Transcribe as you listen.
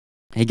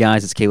Hey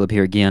guys, it's Caleb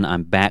here again.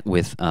 I'm back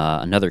with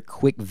another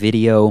quick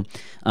video.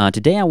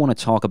 Today I want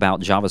to talk about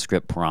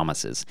JavaScript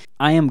promises.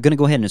 I am going to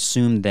go ahead and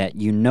assume that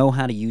you know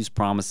how to use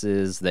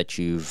promises, that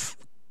you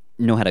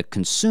know how to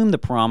consume the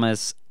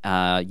promise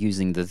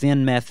using the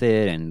then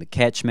method and the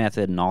catch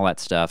method and all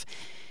that stuff.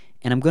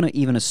 And I'm going to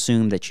even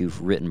assume that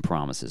you've written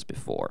promises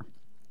before.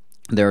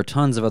 There are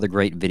tons of other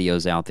great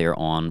videos out there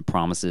on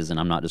promises, and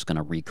I'm not just going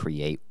to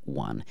recreate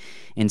one.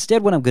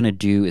 Instead, what I'm going to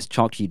do is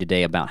talk to you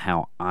today about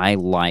how I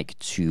like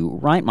to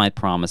write my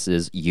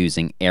promises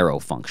using arrow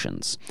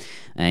functions.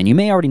 And you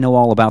may already know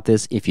all about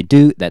this. If you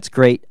do, that's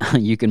great.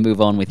 You can move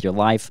on with your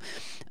life.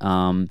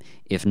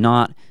 If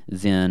not,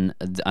 then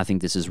I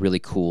think this is really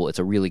cool. It's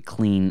a really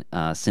clean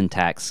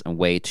syntax and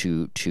way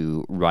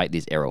to write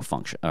these arrow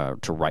functions,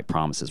 to write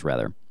promises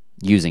rather,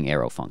 using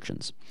arrow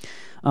functions.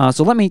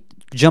 So let me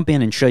jump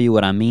in and show you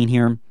what I mean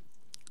here.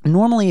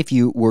 Normally, if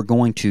you were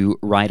going to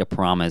write a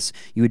promise,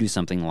 you would do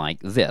something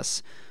like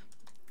this.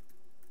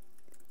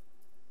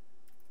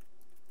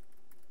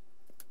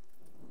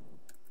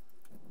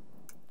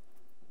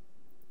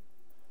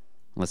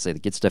 Let's say the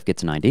get stuff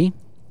gets an ID,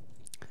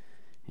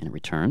 and it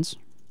returns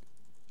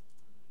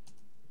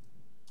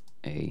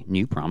a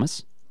new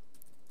promise.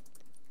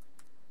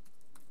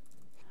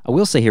 I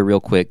will say here real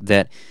quick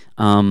that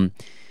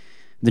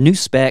the new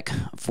spec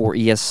for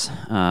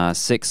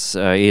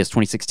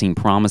ES2016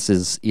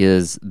 promises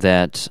is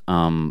that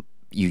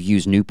you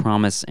use new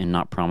promise and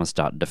not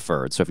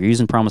promise.deferred. So if you're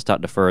using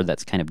promise.deferred,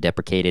 that's kind of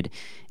deprecated,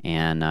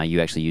 and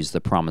you actually use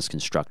the promise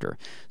constructor.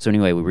 So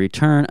anyway, we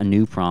return a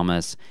new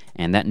promise,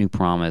 and that new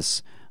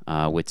promise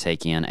would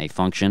take in a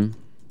function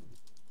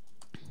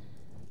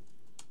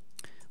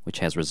which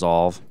has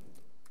resolve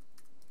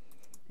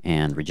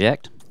and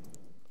reject.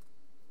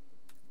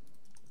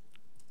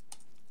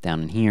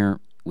 Down in here,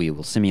 we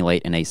will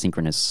simulate an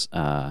asynchronous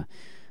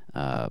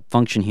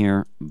function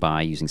here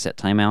by using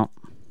setTimeout.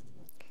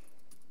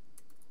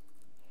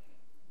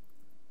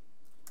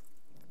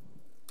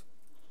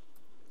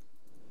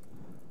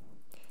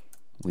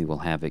 We will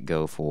have it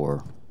go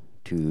for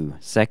 2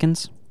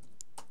 seconds.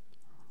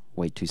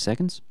 Wait 2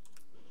 seconds.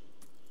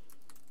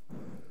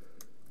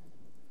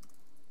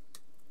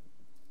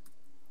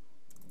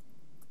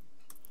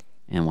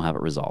 And we'll have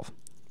it resolve.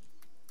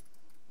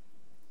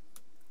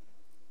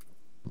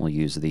 We'll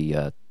use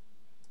the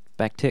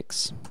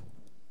backticks.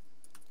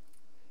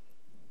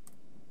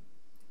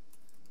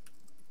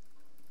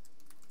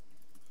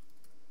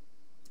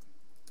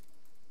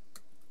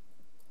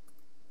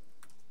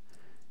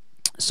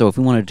 So if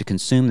we wanted to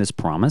consume this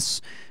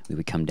promise, we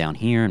would come down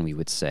here and we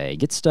would say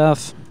get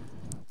stuff.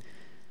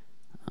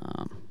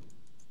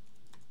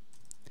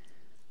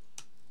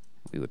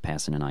 We would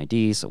pass in an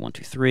ID, so 1,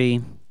 2,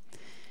 3,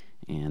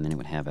 and then it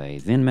would have a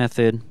then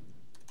method,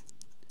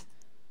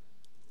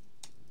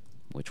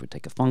 which would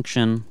take a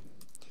function,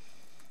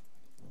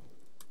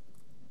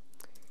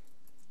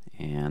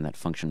 and that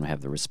function would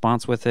have the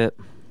response with it,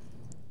 and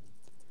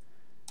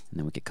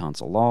then we get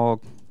console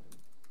log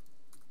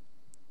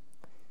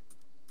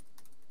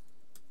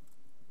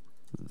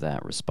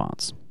that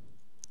response.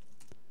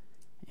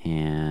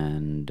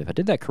 And if I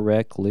did that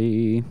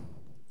correctly,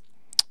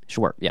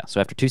 sure, yeah, so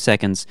after 2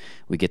 seconds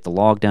we get the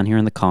log down here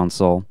in the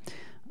console.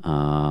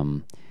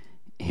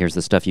 Here's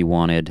the stuff you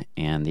wanted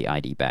and the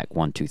ID back,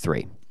 1, 2,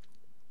 3.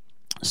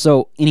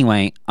 So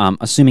anyway,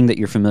 assuming that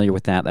you're familiar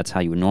with that, that's how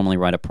you would normally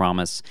write a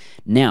promise.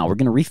 Now we're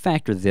going to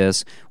refactor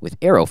this with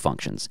arrow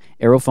functions.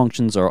 Arrow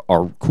functions are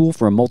cool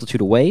for a multitude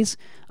of ways.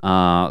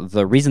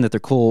 The reason that they're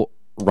cool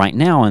right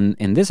now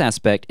in this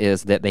aspect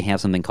is that they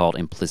have something called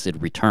implicit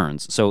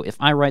returns. So if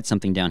I write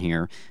something down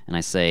here and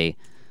I say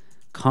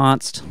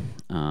const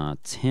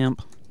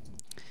temp,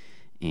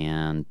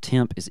 and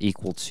temp is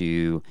equal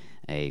to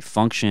a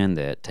function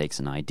that takes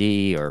an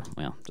ID, or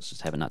well, let's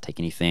just have it not take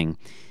anything,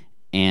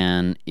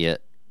 and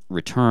it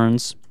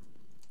returns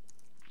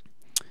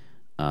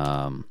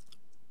 1,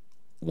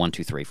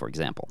 2, 3, for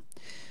example.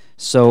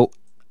 So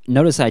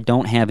notice I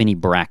don't have any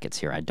brackets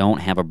here. I don't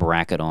have a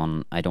bracket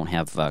on, I don't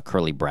have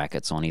curly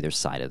brackets on either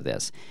side of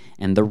this.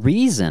 And the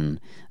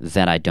reason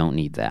that I don't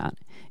need that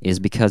is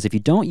because if you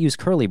don't use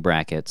curly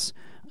brackets,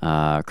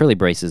 curly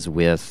braces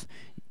with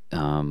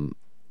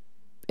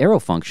arrow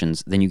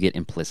functions, then you get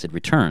implicit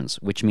returns,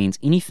 which means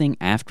anything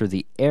after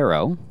the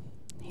arrow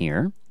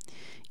here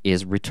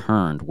is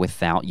returned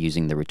without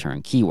using the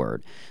return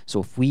keyword. So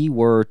if we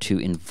were to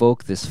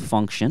invoke this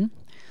function,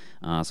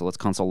 so let's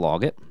console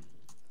log it.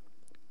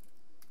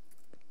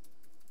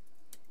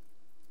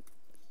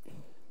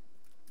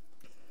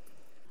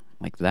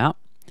 Like that,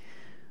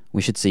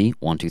 we should see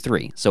 1, 2,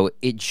 3. So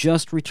it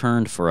just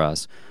returned for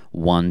us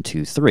 1,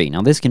 2, 3.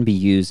 Now this can be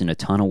used in a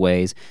ton of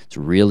ways. It's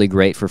really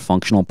great for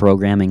functional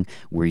programming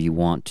where you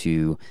want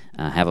to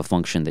have a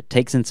function that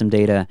takes in some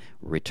data,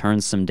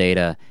 returns some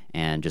data,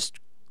 and just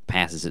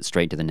passes it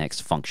straight to the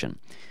next function.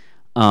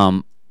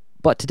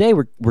 But today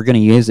we're going to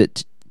use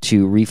it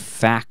to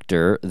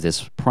refactor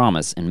this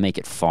promise and make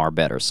it far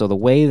better. So the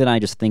way that I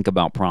just think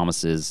about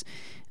promises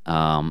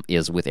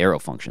is with arrow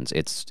functions.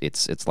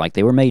 It's like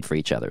they were made for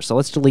each other. So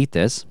let's delete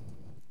this.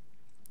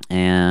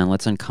 And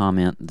let's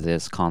uncomment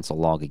this console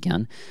log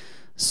again.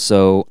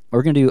 So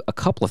we're going to do a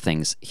couple of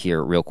things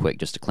here real quick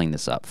just to clean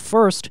this up.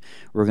 First,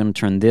 we're going to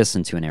turn this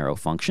into an arrow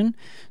function.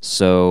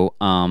 So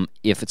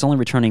if it's only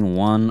returning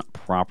one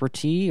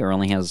property or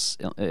only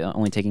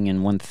taking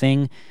in one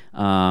thing,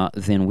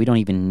 then we don't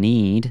even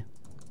need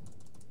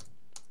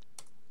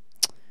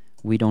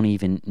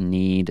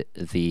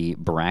the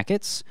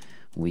brackets.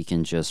 We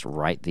can just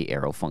write the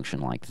arrow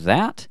function like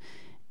that,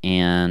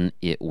 and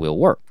it will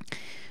work.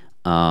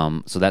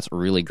 So that's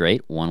really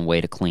great, one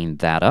way to clean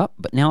that up.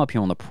 But now up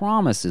here on the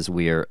promise is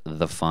where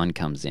the fun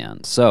comes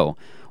in. So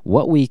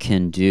what we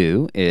can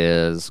do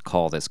is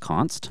call this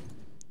const.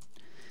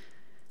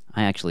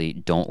 I actually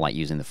don't like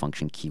using the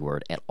function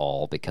keyword at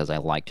all because I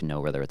like to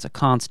know whether it's a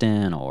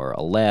constant or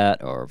a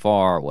let or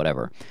var or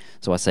whatever.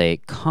 So I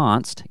say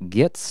const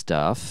get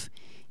stuff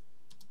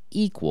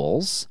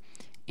equals,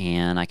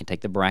 and I can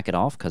take the bracket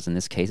off because in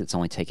this case it's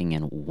only taking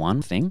in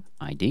one thing,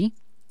 ID,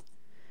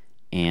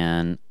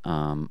 and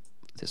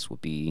this will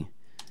be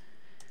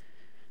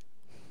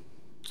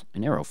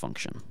an arrow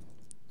function.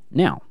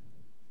 Now,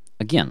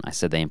 again, I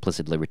said they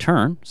implicitly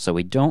return, so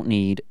we don't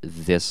need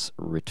this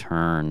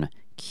return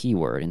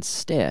keyword.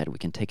 Instead, we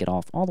can take it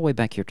off all the way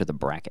back here to the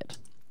bracket.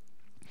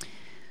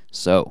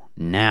 So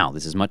now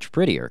this is much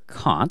prettier.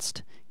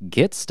 Const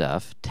get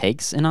stuff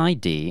takes an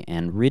ID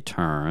and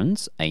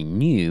returns a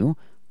new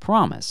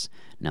promise.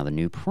 Now the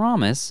new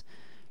promise,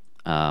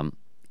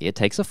 it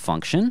takes a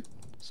function.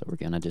 So we're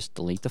going to just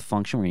delete the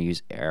function. We're going to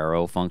use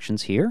arrow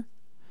functions here.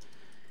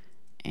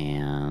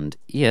 And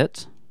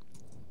it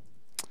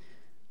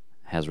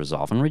has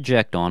resolve and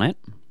reject on it.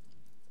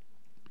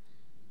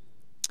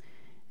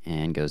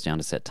 And goes down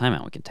to set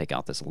timeout. We can take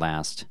out this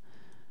last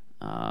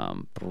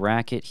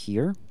bracket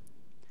here.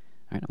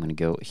 All right, I'm going to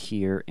go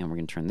here, and we're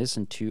going to turn this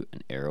into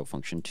an arrow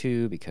function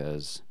too,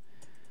 because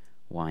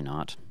why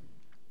not?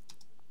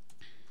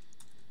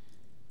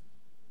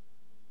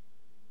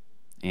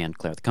 And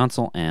clear out the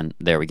console, and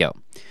there we go.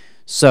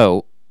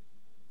 So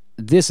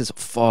this is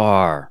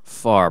far,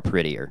 far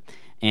prettier,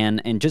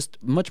 and just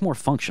much more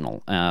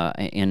functional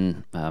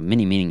in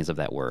many meanings of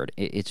that word.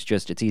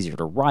 It's easier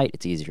to write,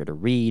 it's easier to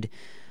read,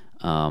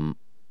 and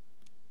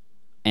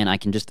I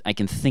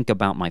can think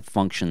about my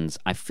functions.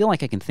 I feel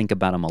like I can think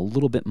about them a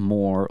little bit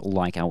more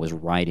like I was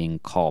writing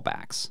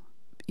callbacks,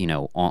 you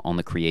know, on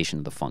the creation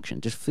of the function.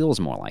 It just feels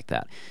more like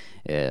that,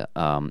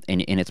 and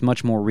it's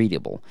much more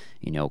readable.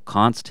 You know,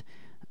 const.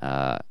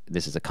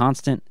 This is a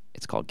constant.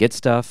 It's called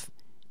getStuff.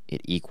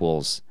 It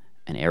equals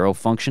an arrow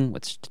function,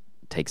 which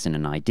takes in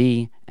an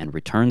ID and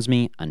returns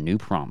me a new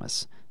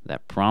promise.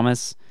 That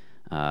promise,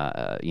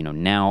 you know,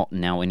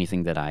 now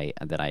anything that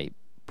I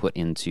put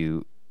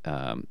into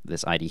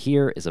this ID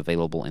here is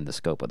available in the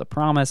scope of the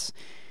promise,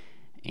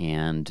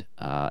 and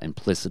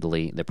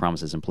implicitly the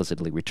promise is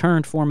implicitly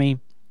returned for me.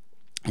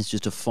 It's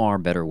just a far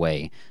better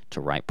way to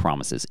write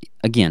promises.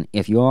 Again,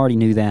 if you already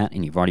knew that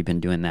and you've already been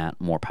doing that,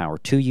 more power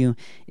to you.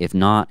 If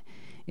not,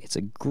 it's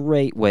a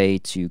great way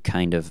to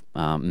kind of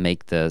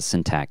make the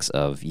syntax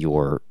of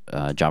your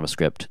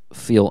JavaScript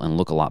feel and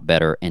look a lot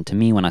better. And to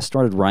me, when I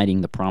started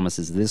writing the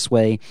promises this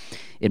way,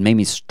 it made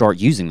me start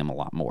using them a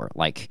lot more.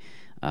 Like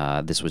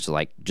this was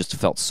like just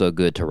felt so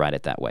good to write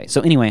it that way.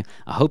 So anyway,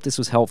 I hope this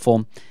was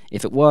helpful.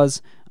 If it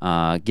was,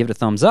 give it a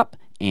thumbs up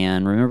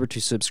and remember to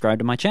subscribe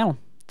to my channel.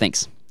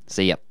 Thanks.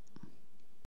 See ya.